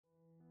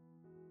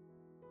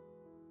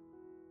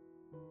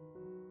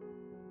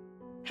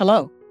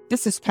Hello,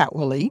 this is Pat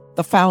Willie,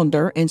 the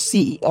founder and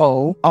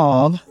CEO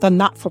of the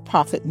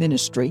not-for-profit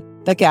ministry,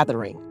 The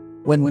Gathering.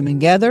 When women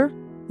gather,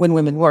 when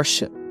women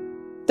worship.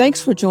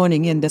 Thanks for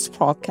joining in this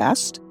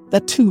podcast, The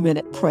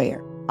 2-Minute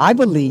Prayer. I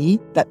believe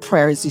that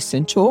prayer is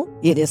essential,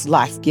 it is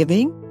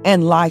life-giving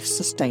and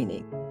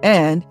life-sustaining,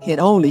 and it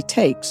only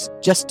takes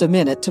just a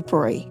minute to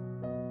pray.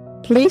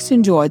 Please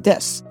enjoy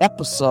this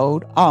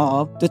episode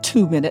of The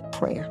 2-Minute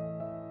Prayer.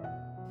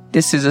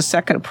 This is the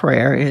second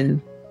prayer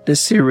in the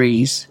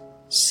series,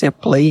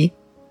 Simply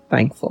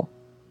Thankful.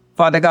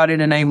 Father God, in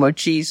the name of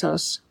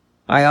Jesus,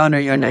 I honor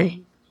your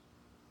name.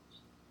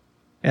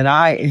 And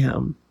I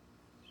am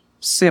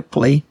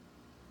simply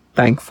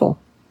thankful.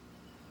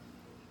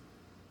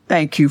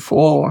 Thank you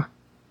for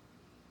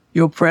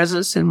your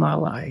presence in my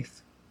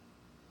life.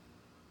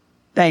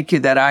 Thank you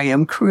that I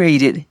am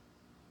created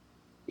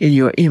in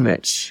your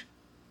image.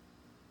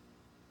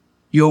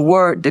 Your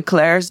word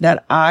declares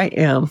that I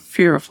am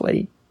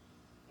fearfully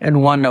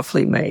and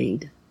wonderfully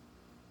made.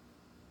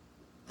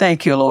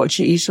 Thank you, Lord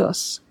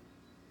Jesus,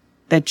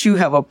 that you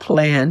have a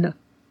plan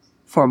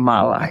for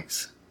my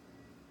life.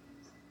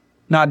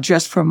 Not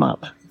just for my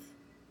life,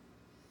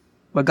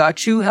 but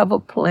God, you have a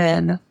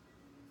plan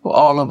for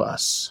all of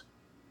us.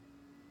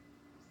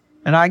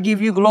 And I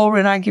give you glory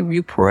and I give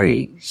you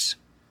praise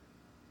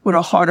with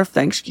a heart of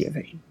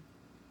thanksgiving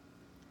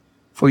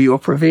for your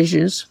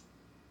provisions,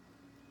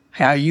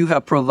 how you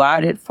have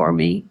provided for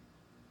me,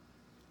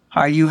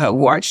 how you have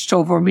watched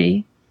over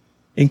me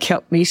and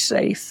kept me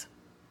safe,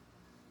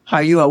 how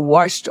you have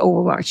watched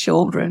over my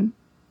children,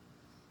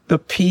 the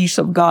peace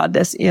of God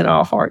that's in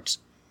our hearts,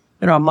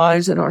 in our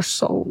minds, and our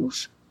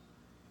souls.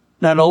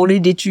 Not only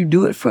did you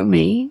do it for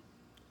me,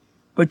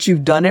 but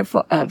you've done it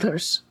for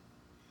others.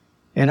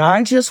 And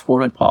I just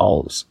want to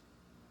pause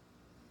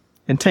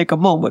and take a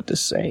moment to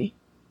say,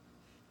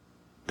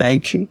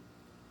 thank you.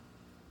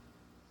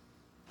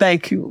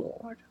 Thank you,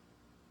 Lord,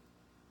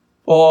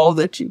 for all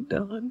that you've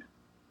done.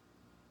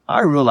 I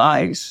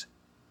realize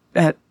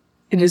that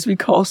it is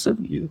because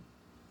of you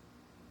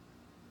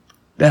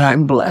that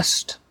I'm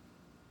blessed.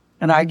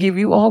 And I give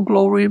you all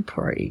glory and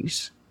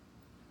praise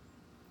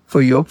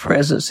for your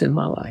presence in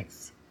my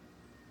life.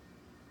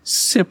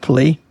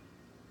 Simply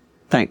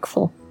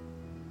thankful.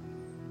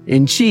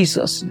 In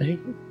Jesus'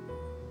 name,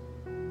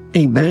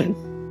 amen.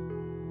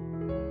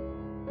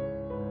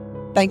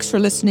 Thanks for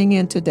listening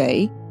in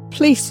today.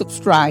 Please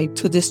subscribe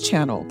to this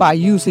channel by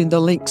using the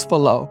links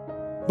below.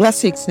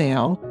 Blessings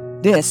now.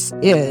 This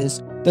is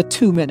the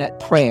 2-Minute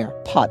Prayer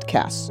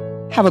Podcast.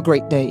 Have a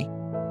great day.